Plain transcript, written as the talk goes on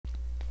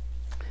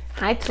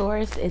Hi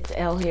Taurus, it's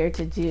Elle here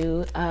to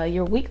do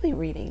your weekly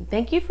reading.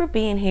 Thank you for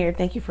being here.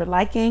 Thank you for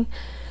liking,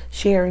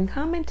 sharing,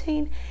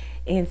 commenting,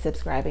 and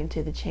subscribing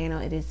to the channel.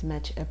 It is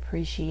much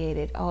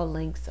appreciated. All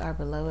links are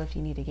below if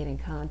you need to get in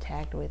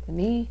contact with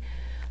me.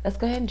 Let's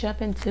go ahead and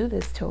jump into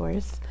this,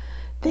 Taurus.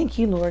 Thank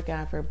you, Lord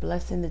God, for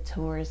blessing the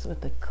Taurus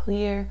with a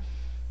clear,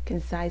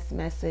 concise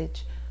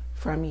message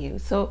from you.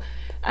 So,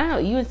 I don't know,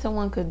 you and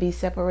someone could be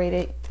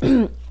separated.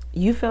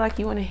 You feel like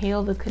you want to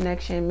heal the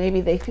connection.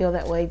 Maybe they feel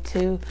that way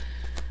too.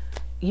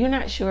 You're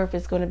not sure if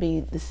it's going to be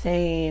the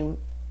same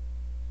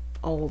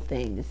old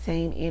thing, the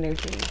same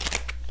energy.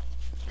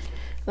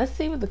 Let's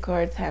see what the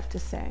cards have to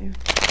say.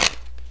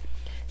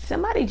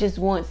 Somebody just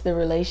wants the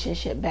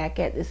relationship back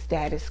at the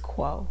status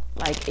quo.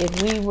 Like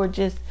if we were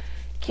just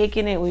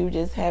kicking it, we were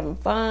just having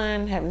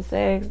fun, having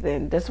sex,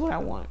 then that's what I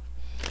want.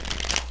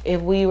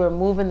 If we were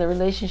moving the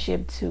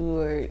relationship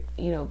to,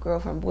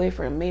 girlfriend,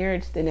 boyfriend,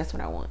 marriage, then that's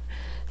what I want.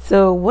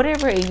 So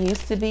whatever it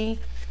used to be,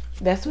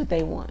 that's what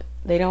they want.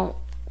 They don't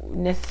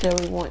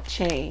necessarily want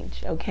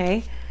change.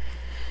 Okay,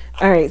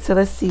 all right, so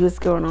let's see what's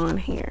going on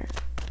here.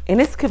 And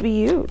this could be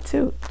you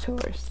too,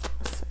 Taurus.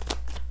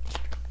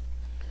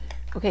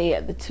 Okay,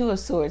 yeah, the Two of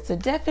Swords. So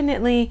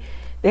definitely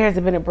there has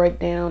been a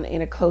breakdown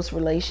in a close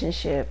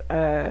relationship.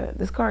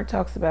 This card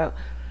talks about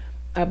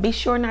be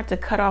sure not to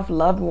cut off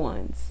loved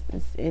ones,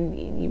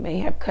 and you may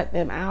have cut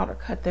them out or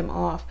cut them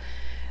off.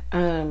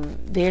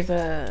 There's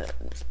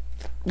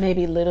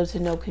maybe little to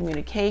no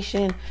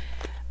communication.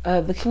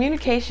 The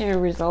communication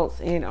results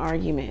in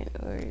argument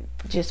or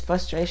just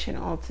frustration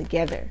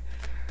altogether.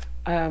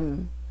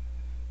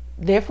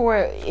 Therefore,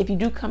 if you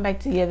do come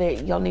back together,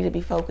 y'all need to be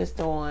focused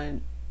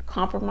on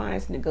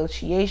compromise,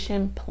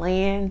 negotiation,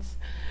 plans.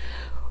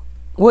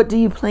 What do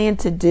you plan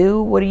to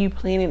do? What are you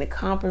planning to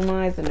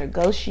compromise and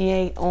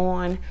negotiate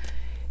on?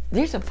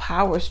 There's a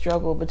power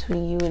struggle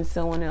between you and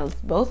someone else.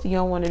 Both of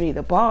y'all want to be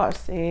the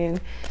boss.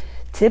 And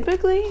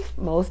typically,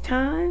 most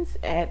times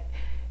at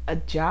a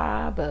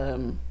job,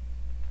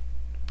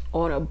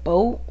 on a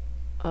boat,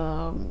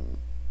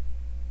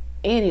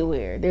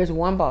 anywhere, there's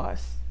one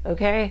boss,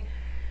 okay?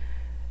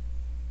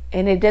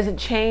 And it doesn't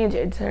change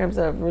in terms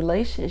of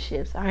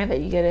relationships either.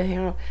 You gotta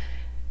have,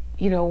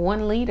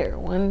 one leader,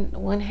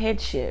 one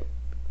headship,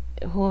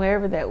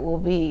 whoever that will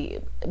be.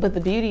 But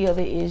the beauty of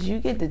it is you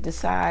get to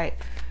decide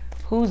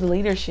whose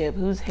leadership,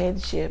 whose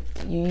headship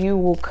you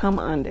will come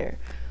under.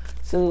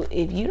 So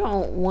if you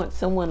don't want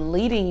someone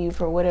leading you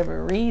for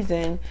whatever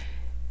reason,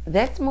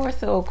 that's more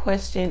so a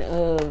question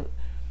of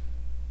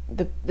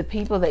the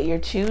people that you're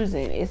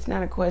choosing. It's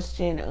not a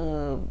question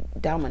of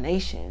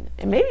domination.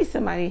 And maybe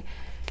somebody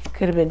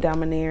could have been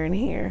domineering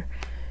here.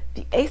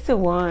 The Ace of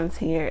Wands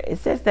here, it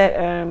says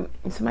that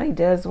somebody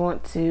does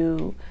want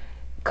to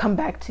come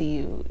back to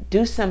you,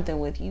 do something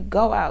with you,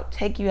 go out,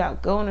 take you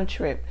out, go on a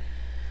trip,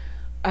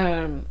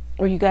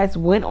 or you guys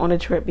went on a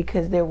trip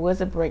because there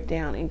was a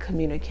breakdown in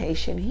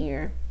communication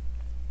here.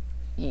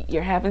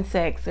 You're having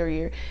sex, or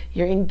you're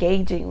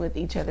engaging with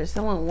each other.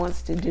 Someone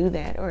wants to do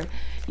that, or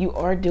you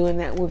are doing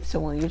that with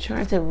someone. You're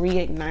trying to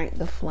reignite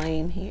the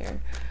flame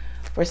here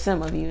for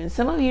some of you. And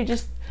some of you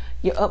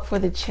you're up for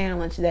the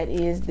challenge that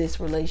is this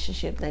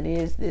relationship, that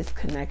is this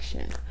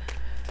connection.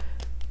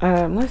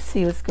 Let's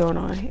see what's going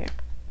on here.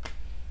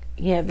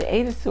 Yeah, the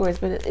Eight of Swords,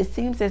 but it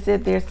seems as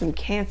if there's some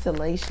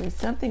cancellation.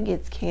 Something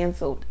gets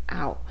canceled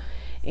out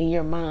in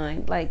your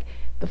mind, like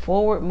the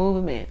forward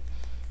movement.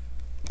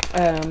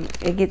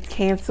 It gets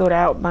canceled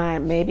out by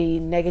maybe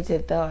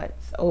negative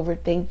thoughts,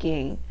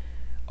 overthinking,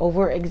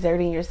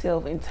 overexerting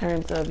yourself in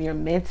terms of your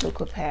mental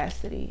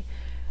capacity,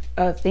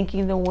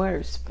 thinking the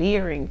worst,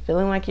 fearing,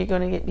 feeling like you're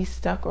going to be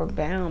stuck or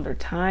bound or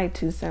tied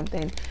to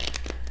something.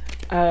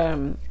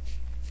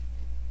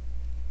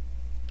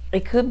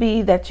 It could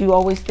be that you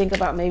always think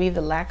about maybe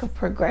the lack of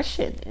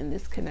progression in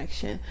this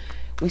connection.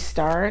 We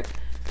start,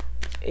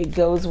 it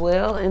goes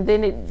well, and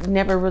then it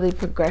never really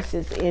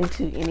progresses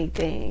into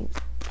anything.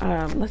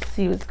 Let's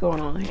see what's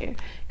going on here.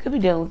 Could be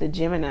dealing with the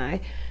Gemini.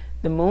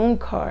 The Moon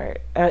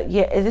card.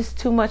 Yeah, it's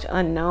too much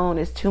unknown.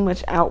 It's too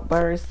much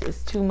outburst.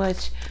 It's too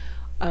much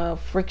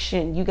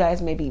friction. You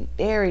guys may be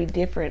very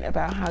different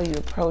about how you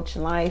approach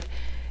life,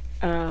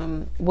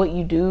 what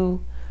you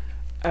do.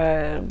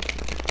 There's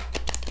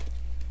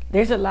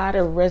a lot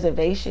of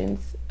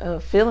reservations,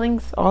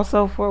 feelings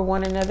also for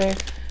one another.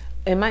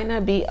 It might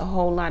not be a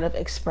whole lot of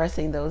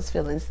expressing those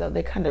feelings, though.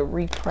 They're kind of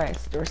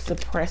repressed or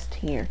suppressed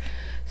here.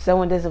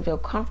 Someone doesn't feel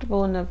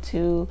comfortable enough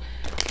to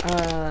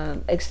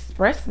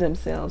express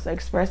themselves,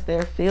 express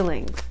their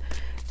feelings.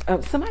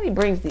 Somebody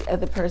brings the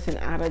other person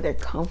out of their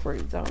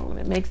comfort zone.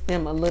 It makes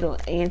them a little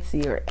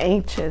antsy or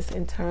anxious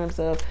in terms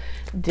of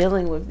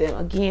dealing with them.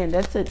 Again,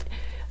 that's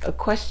a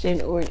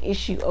question or an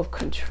issue of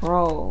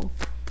control.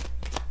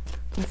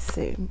 Let's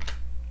see.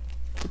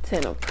 The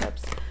Ten of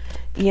Cups.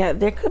 Yeah,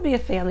 there could be a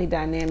family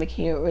dynamic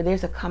here, or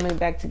there's a coming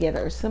back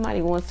together, or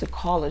somebody wants to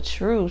call a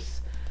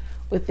truce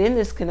within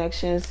this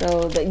connection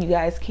so that you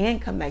guys can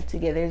come back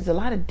together. There's a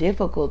lot of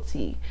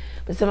difficulty,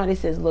 but somebody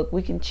says, look,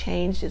 we can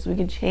change this. We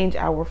can change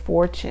our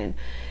fortune.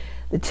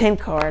 the 10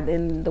 card,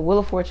 and the Wheel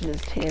of Fortune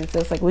is 10. So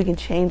it's like we can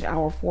change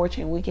our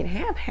fortune. We can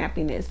have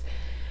happiness.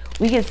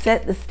 We can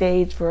set the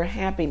stage for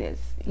happiness.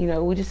 You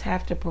know, we just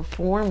have to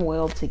perform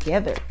well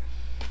together.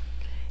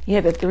 You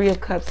have the 3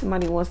 of Cups.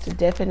 Somebody wants to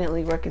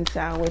definitely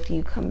reconcile with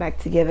you, come back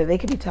together. They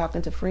could be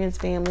talking to friends,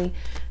 family,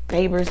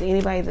 neighbors,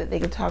 anybody that they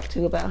can talk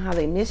to about how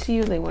they miss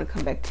you. They want to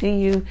come back to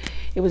you.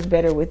 It was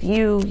better with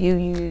you.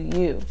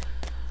 You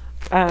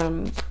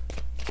have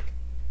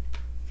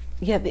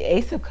the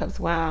Ace of Cups.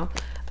 Wow.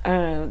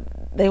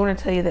 They want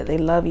to tell you that they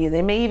love you.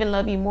 They may even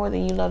love you more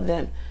than you love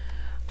them,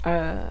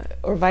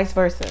 or vice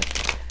versa.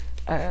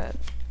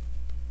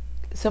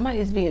 Somebody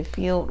is being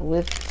filled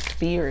with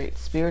spirit,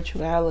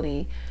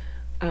 spirituality,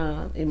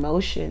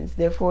 emotions.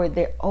 Therefore,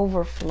 they're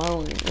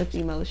overflowing with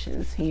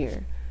emotions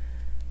here.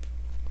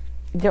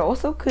 There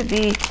also could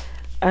be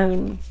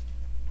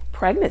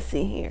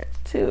pregnancy here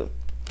too.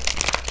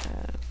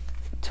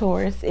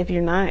 Taurus, if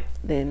you're not,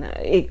 then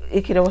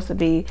it could also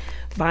be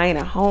buying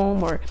a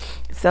home or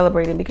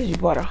celebrating because you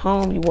bought a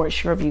home. You weren't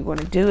sure if you were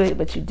going to do it,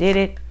 but you did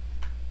it.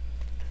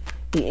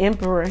 The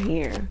Emperor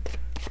here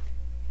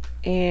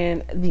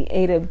and the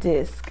 8 of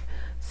Discs.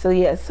 So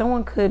yeah,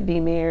 someone could be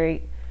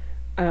married,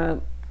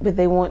 but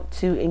they want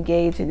to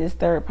engage in this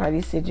third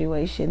party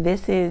situation.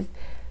 This is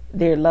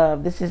their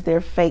love. This is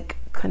their fake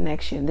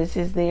connection. This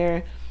is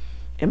their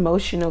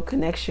emotional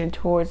connection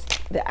towards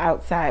the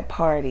outside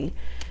party.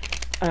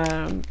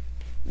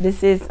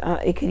 This is,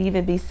 it could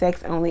even be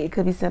sex only. It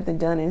could be something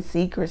done in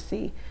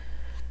secrecy.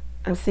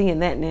 I'm seeing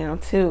that now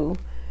too.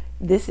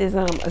 This is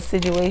a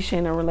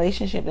situation, a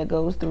relationship that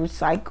goes through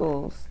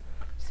cycles.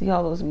 See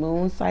all those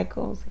moon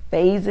cycles,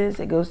 phases?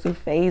 It goes through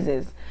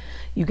phases.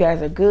 You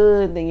guys are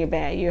good, then you're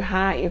bad. You're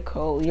hot, you're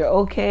cold. You're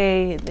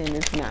okay, then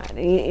it's not.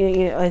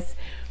 You know,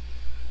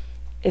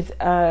 it's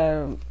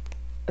a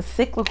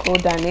cyclical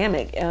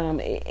dynamic.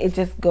 It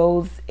just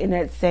goes in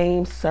that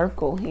same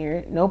circle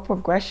here. No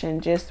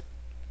progression, just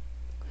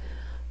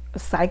a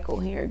cycle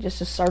here,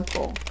 just a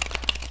circle,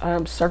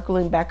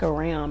 circling back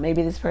around.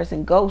 Maybe this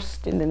person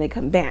ghosts and then they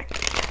come back.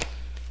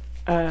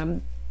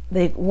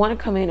 They want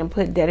to come in and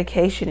put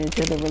dedication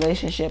into the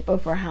relationship,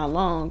 but for how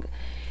long?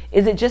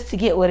 Is it just to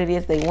get what it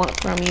is they want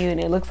from you? And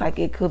it looks like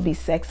it could be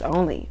sex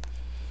only.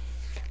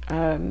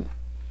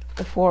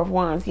 The 4 of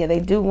Wands. Yeah, they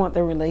do want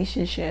the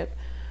relationship.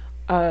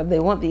 They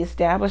want the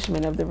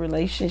establishment of the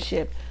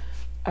relationship.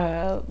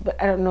 But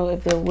I don't know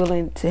if they're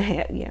willing to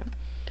have, yeah.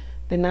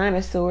 The 9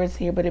 of Swords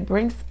here, but it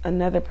brings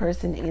another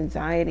person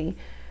anxiety,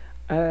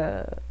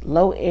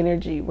 low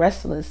energy,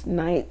 restless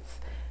nights,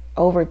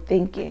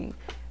 overthinking.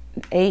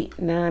 8,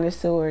 9 of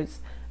Swords,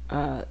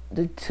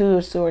 the 2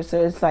 of Swords.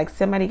 So it's like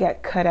somebody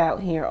got cut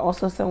out here.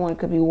 Also, someone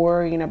could be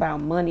worrying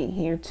about money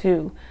here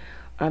too.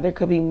 There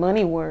could be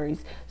money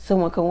worries.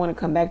 Someone could want to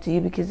come back to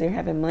you because they're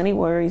having money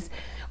worries.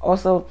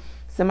 Also,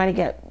 somebody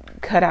got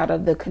cut out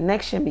of the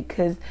connection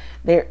because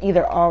they're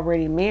either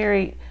already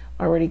married,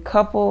 already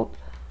coupled,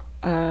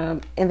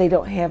 and they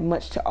don't have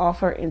much to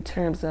offer in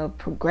terms of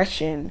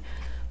progression,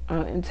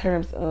 in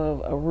terms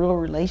of a real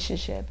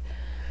relationship.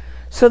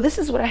 So this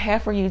is what I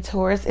have for you,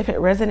 Taurus. If it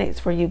resonates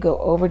for you, go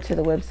over to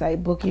the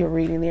website, book your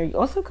reading there. You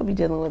also could be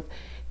dealing with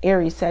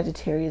Aries,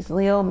 Sagittarius,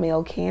 Leo,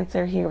 male,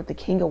 Cancer here with the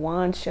King of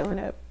Wands showing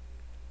up.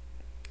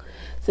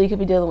 So you could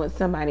be dealing with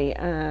somebody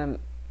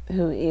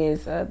who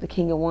is the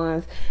King of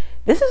Wands.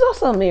 This is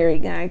also a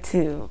married guy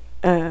too.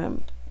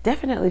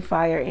 Definitely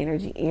fire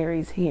energy,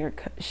 Aries here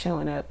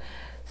showing up.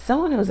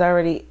 Someone who's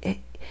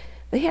already,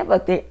 they have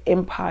like their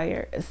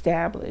empire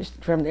established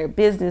from their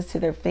business to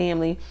their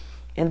family.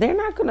 And they're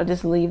not going to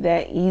just leave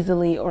that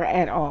easily or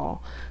at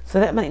all. So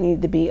that might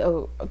need to be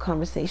a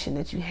conversation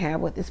that you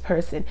have with this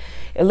person.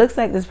 It looks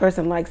like this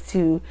person likes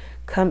to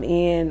come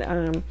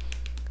in,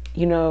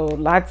 you know,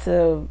 lots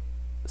of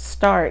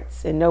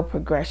starts and no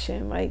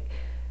progression. Like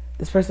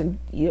this person,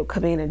 you'll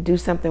come in and do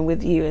something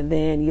with you, and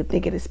then you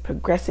think it is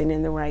progressing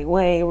in the right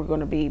way. We're going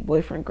to be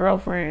boyfriend,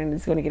 girlfriend.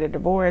 It's going to get a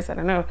divorce. I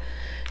don't know.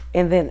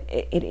 And then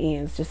it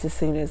ends just as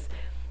soon as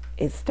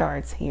it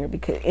starts here,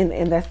 because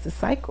and that's the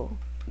cycle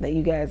that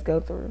you guys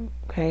go through,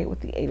 okay, with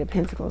the 8 of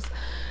Pentacles.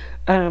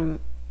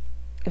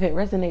 If it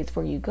resonates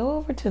for you, go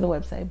over to the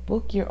website,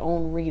 book your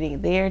own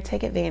reading there.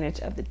 Take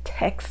advantage of the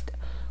text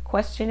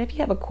question. If you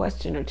have a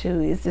question or two,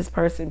 is this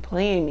person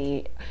playing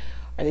me?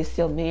 Are they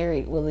still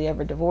married? Will they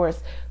ever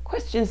divorce?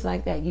 Questions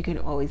like that, you can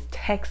always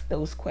text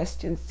those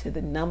questions to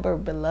the number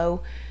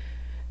below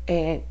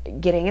and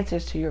get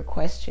answers to your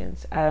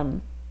questions.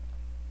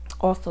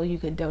 Also, you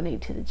can donate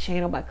to the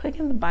channel by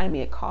clicking the Buy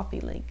Me a Coffee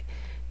link.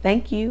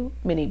 Thank you.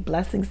 Many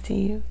blessings to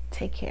you.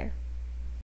 Take care.